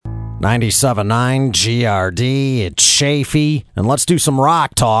97.9 GRD, it's Shaffee, and let's do some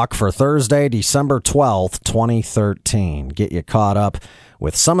rock talk for Thursday, December 12th, 2013. Get you caught up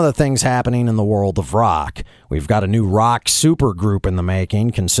with some of the things happening in the world of rock. We've got a new rock supergroup in the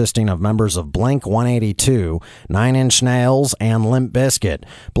making consisting of members of Blink-182, Nine Inch Nails, and Limp Bizkit.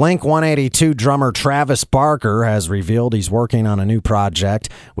 Blink-182 drummer Travis Barker has revealed he's working on a new project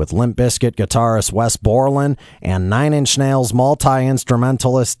with Limp Bizkit guitarist Wes Borland and Nine Inch Nails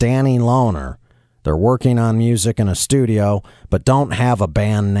multi-instrumentalist Danny Lohner. They're working on music in a studio, but don't have a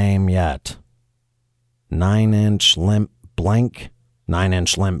band name yet. Nine Inch Limp Blink?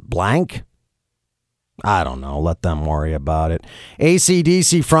 9-inch Limp Blank? I don't know. Let them worry about it.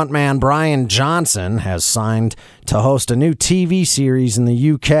 AC/DC frontman Brian Johnson has signed to host a new TV series in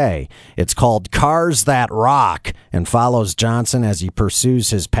the UK. It's called Cars That Rock and follows Johnson as he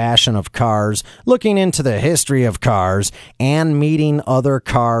pursues his passion of cars, looking into the history of cars and meeting other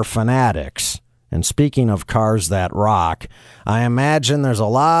car fanatics. And speaking of cars that rock, I imagine there's a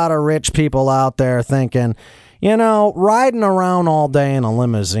lot of rich people out there thinking, you know, riding around all day in a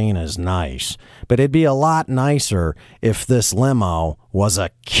limousine is nice, but it'd be a lot nicer if this limo was a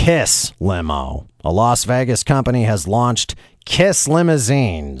Kiss limo. A Las Vegas company has launched Kiss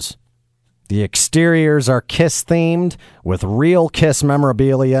limousines. The exteriors are Kiss-themed with real Kiss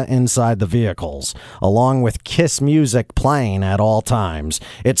memorabilia inside the vehicles, along with Kiss music playing at all times.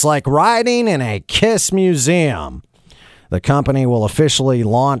 It's like riding in a Kiss museum. The company will officially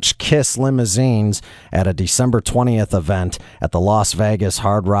launch Kiss limousines at a December 20th event at the Las Vegas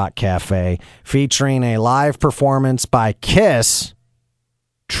Hard Rock Cafe, featuring a live performance by Kiss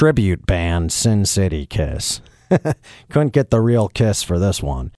tribute band Sin City Kiss. Couldn't get the real Kiss for this one.